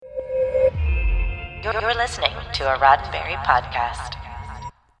You're listening to a Roddenberry podcast.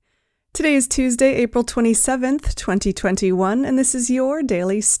 Today is Tuesday, April 27th, 2021, and this is your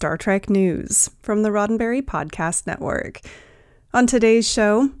daily Star Trek news from the Roddenberry Podcast Network. On today's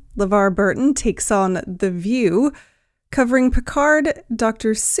show, LeVar Burton takes on The View, covering Picard,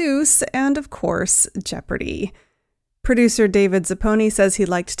 Dr. Seuss, and, of course, Jeopardy. Producer David Zapponi says he'd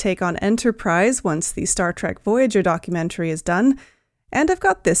like to take on Enterprise once the Star Trek Voyager documentary is done, and I've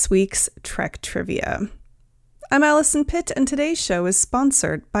got this week's Trek trivia. I'm Allison Pitt, and today's show is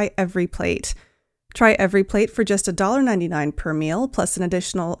sponsored by EveryPlate. Try EveryPlate for just $1.99 per meal, plus an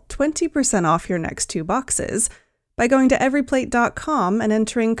additional 20% off your next 2 boxes by going to everyplate.com and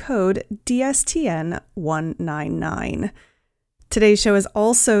entering code DSTN199. Today's show is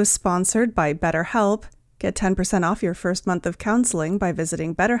also sponsored by BetterHelp. Get 10% off your first month of counseling by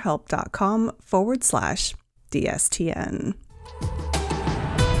visiting betterhelp.com/DSTN.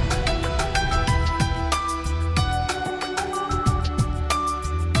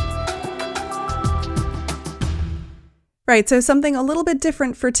 Right, so something a little bit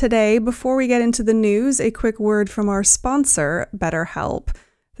different for today. Before we get into the news, a quick word from our sponsor, BetterHelp,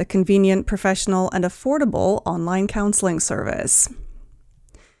 the convenient, professional, and affordable online counseling service.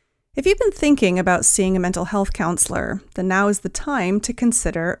 If you've been thinking about seeing a mental health counselor, then now is the time to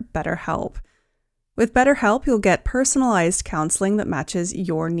consider BetterHelp. With BetterHelp, you'll get personalized counseling that matches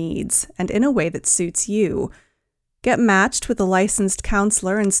your needs and in a way that suits you. Get matched with a licensed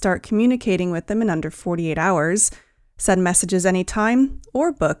counselor and start communicating with them in under 48 hours. Send messages anytime, or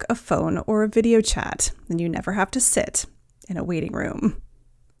book a phone or a video chat, and you never have to sit in a waiting room.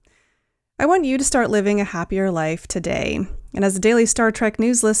 I want you to start living a happier life today. And as a daily Star Trek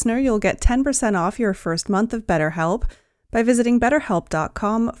news listener, you'll get 10% off your first month of BetterHelp by visiting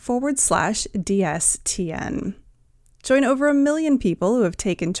betterhelp.com/DSTN. Join over 1 million people who have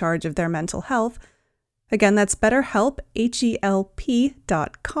taken charge of their mental health. Again, that's BetterHelp,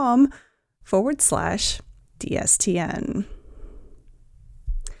 HELP.com/DSTN.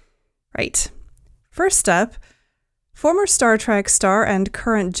 Right. First up, former Star Trek star and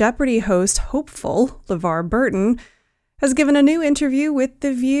current Jeopardy host hopeful LeVar Burton has given a new interview with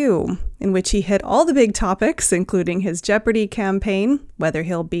The View, in which he hit all the big topics, including his Jeopardy campaign, whether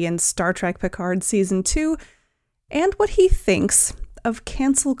he'll be in Star Trek Picard Season 2, and what he thinks of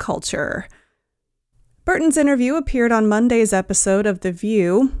cancel culture. Burton's interview appeared on Monday's episode of The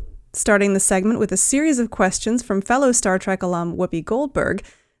View, starting the segment with a series of questions from fellow Star Trek alum Whoopi Goldberg.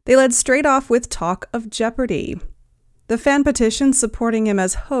 They led straight off with talk of Jeopardy. The fan petition supporting him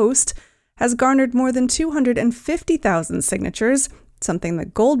as host has garnered more than 250,000 signatures, something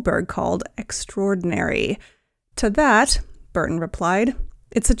that Goldberg called extraordinary. To that, Burton replied,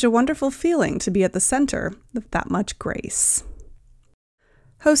 "It's such a wonderful feeling to be at the center of that much grace."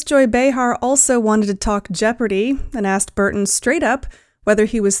 Host Joy Behar also wanted to talk Jeopardy and asked Burton straight up whether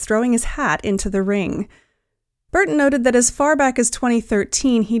he was throwing his hat into the ring. Burton noted that as far back as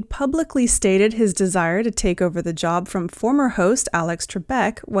 2013, he'd publicly stated his desire to take over the job from former host Alex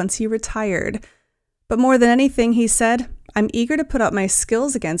Trebek once he retired. But more than anything, he said, "I'm eager to put up my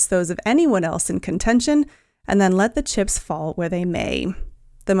skills against those of anyone else in contention and then let the chips fall where they may.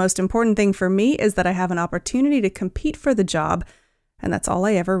 The most important thing for me is that I have an opportunity to compete for the job, and that's all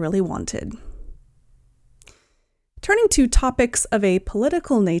I ever really wanted." Turning to topics of a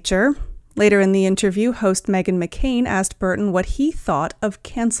political nature, later in the interview, host Meghan McCain asked Burton what he thought of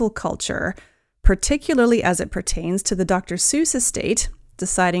cancel culture, particularly as it pertains to the Dr. Seuss estate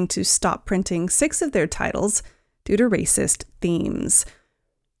deciding to stop printing 6 of their titles due to racist themes.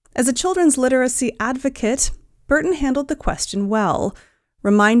 As a children's literacy advocate, Burton handled the question well,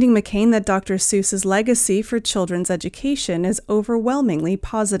 reminding McCain that Dr. Seuss's legacy for children's education is overwhelmingly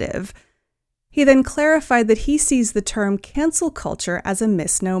positive. He then clarified that he sees the term cancel culture as a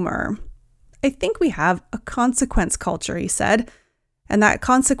misnomer. "I think we have a consequence culture," he said, "and that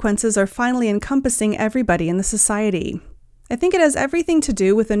consequences are finally encompassing everybody in the society. I think it has everything to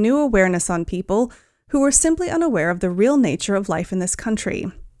do with a new awareness on people who are simply unaware of the real nature of life in this country,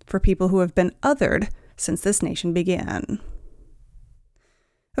 for people who have been othered since this nation began."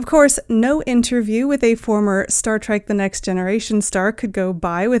 Of course, no interview with a former Star Trek The Next Generation star could go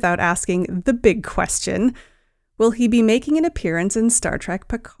by without asking the big question: will he be making an appearance in Star Trek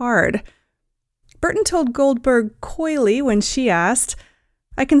Picard? Burton told Goldberg coyly when she asked,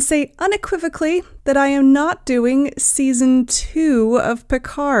 "I can say unequivocally that I am not doing Season 2 of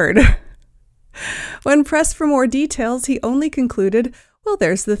Picard." When pressed for more details, he only concluded, "Well,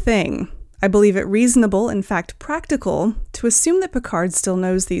 there's the thing. I believe it reasonable, in fact practical, to assume that Picard still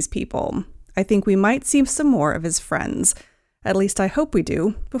knows these people. I think we might see some more of his friends. At least I hope we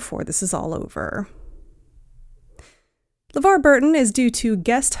do, before this is all over." LeVar Burton is due to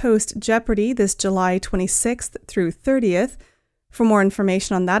guest host Jeopardy this July 26th through 30th. For more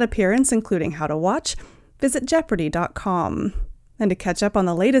information on that appearance, including how to watch, visit Jeopardy.com. And to catch up on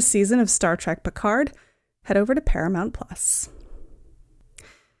the latest season of Star Trek Picard, head over to Paramount+.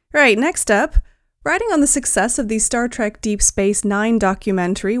 Right, next up, riding on the success of the Star Trek Deep Space Nine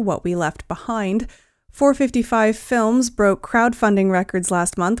documentary, What We Left Behind, 455 Films broke crowdfunding records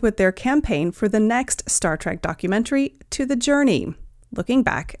last month with their campaign for the next Star Trek documentary, To the Journey, looking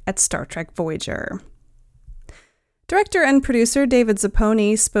back at Star Trek Voyager. Director and producer David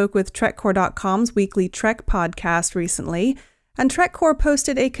Zapponi spoke with TrekCore.com's weekly Trek podcast recently, and TrekCore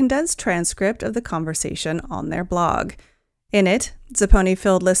posted a condensed transcript of the conversation on their blog. In it, Zapponi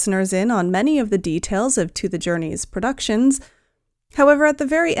filled listeners in on many of the details of To the Journey's productions. However, at the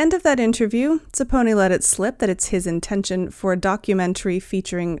very end of that interview, Zapponi let it slip that it's his intention for a documentary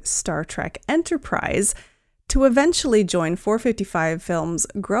featuring Star Trek Enterprise to eventually join 455 Films'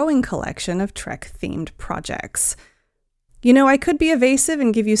 growing collection of Trek-themed projects. You know, I could be evasive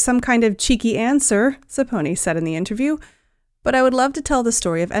and give you some kind of cheeky answer, Zapponi said in the interview, but I would love to tell the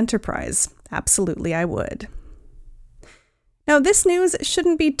story of Enterprise. Absolutely, I would. Now, this news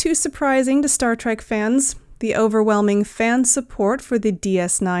shouldn't be too surprising to Star Trek fans. The overwhelming fan support for the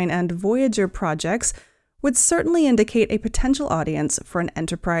DS9 and Voyager projects would certainly indicate a potential audience for an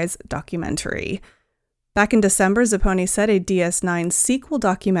Enterprise documentary. Back in December, Zapponi said a DS9 sequel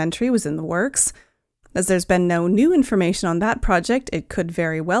documentary was in the works. As there's been no new information on that project, it could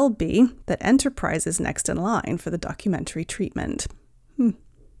very well be that Enterprise is next in line for the documentary treatment.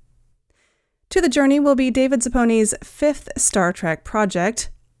 To the Journey will be David Zapponi's fifth Star Trek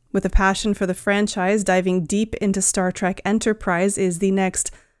project. With a passion for the franchise, diving deep into Star Trek Enterprise is the next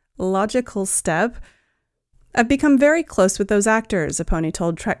logical step. I've become very close with those actors, Zapponi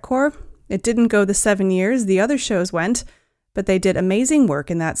told TrekCore. It didn't go the 7 years the other shows went, but they did amazing work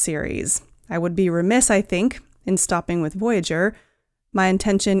in that series. I would be remiss, I think, in stopping with Voyager. My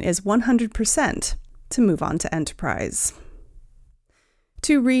intention is 100% to move on to Enterprise.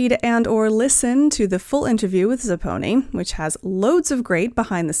 To read and or listen to the full interview with Zapponi, which has loads of great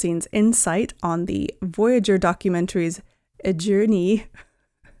behind-the-scenes insight on the Voyager documentary's journey,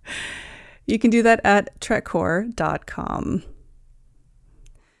 you can do that at TrekCore.com.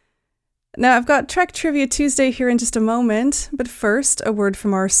 Now, I've got Trek Trivia Tuesday here in just a moment, but first, a word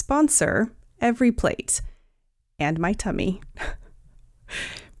from our sponsor, Every Plate, and my tummy.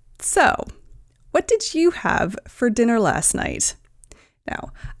 So, what did you have for dinner last night?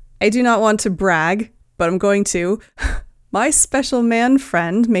 Now, I do not want to brag, but I'm going to. My special man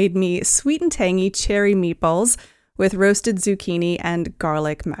friend made me sweet and tangy cherry meatballs with roasted zucchini and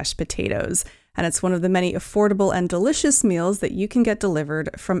garlic mashed potatoes. And it's one of the many affordable and delicious meals that you can get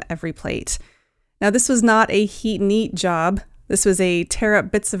delivered from Every Plate. Now, this was not a heat and eat job. This was a tear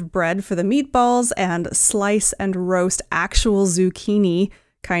up bits of bread for the meatballs and slice and roast actual zucchini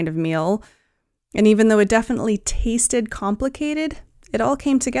kind of meal. And even though it definitely tasted complicated, it all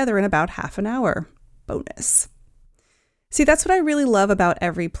came together in about half an hour. Bonus. See, that's what I really love about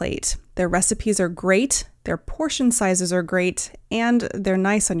Every Plate. Their recipes are great, their portion sizes are great, and they're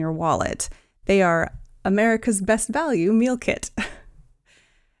nice on your wallet. They are America's best value meal kit.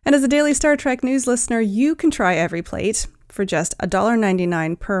 And as a daily Star Trek news listener, you can try Every Plate for just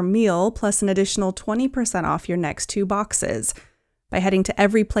 $1.99 per meal, plus an additional 20% off your next 2 boxes by heading to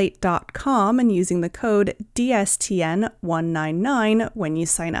everyplate.com and using the code DSTN199 when you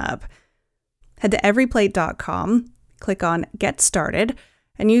sign up. Head to everyplate.com, click on Get Started,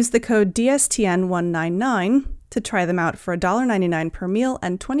 and use the code DSTN199 to try them out for $1.99 per meal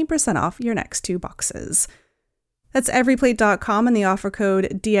and 20% off your next 2 boxes. That's everyplate.com and the offer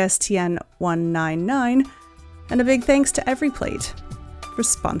code DSTN199. And a big thanks to Everyplate for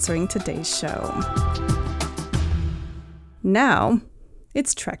sponsoring today's show. Now,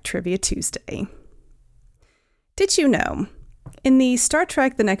 it's Trek Trivia Tuesday. Did you know, in the Star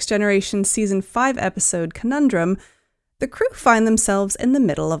Trek The Next Generation Season 5 episode Conundrum, the crew find themselves in the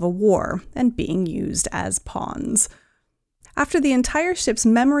middle of a war and being used as pawns. After the entire ship's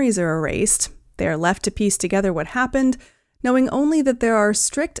memories are erased, they are left to piece together what happened, knowing only that there are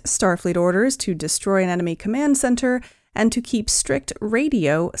strict Starfleet orders to destroy an enemy command center and to keep strict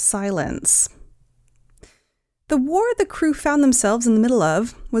radio silence. The war the crew found themselves in the middle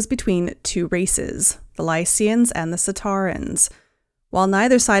of was between 2 races, the Lycians and the Satarans. While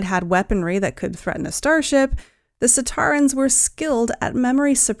neither side had weaponry that could threaten a starship, the Satarans were skilled at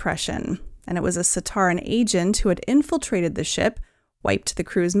memory suppression, and it was a Sataran agent who had infiltrated the ship, wiped the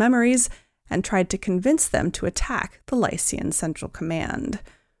crew's memories, and tried to convince them to attack the Lycian Central Command.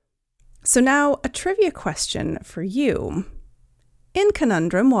 So now, a trivia question for you. In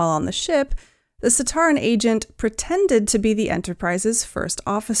Conundrum, while on the ship, the Sataran agent pretended to be the Enterprise's first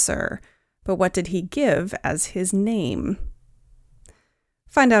officer, but what did he give as his name?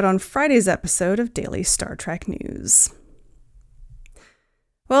 Find out on Friday's episode of Daily Star Trek News.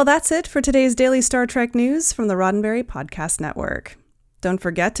 Well, that's it for today's Daily Star Trek News from the Roddenberry Podcast Network. Don't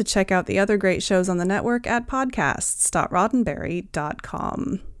forget to check out the other great shows on the network at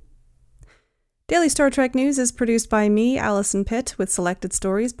podcasts.roddenberry.com. Daily Star Trek News is produced by me, Allison Pitt, with selected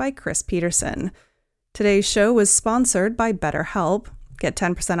stories by Chris Peterson. Today's show was sponsored by BetterHelp. Get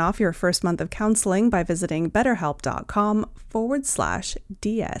 10% off your first month of counseling by visiting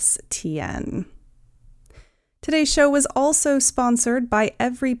betterhelp.com/DSTN. Today's show was also sponsored by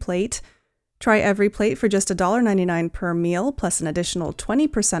EveryPlate. Try EveryPlate for just $1.99 per meal, plus an additional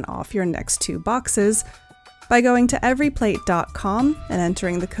 20% off your next 2 boxes by going to everyplate.com and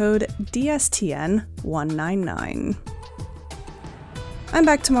entering the code DSTN199. I'm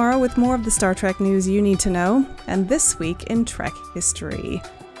back tomorrow with more of the Star Trek news you need to know, and This Week in Trek History.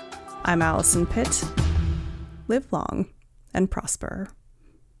 I'm Allison Pitt. Live long and prosper.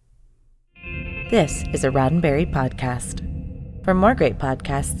 This is a Roddenberry podcast. For more great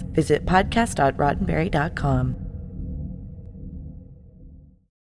podcasts, visit podcast.roddenberry.com.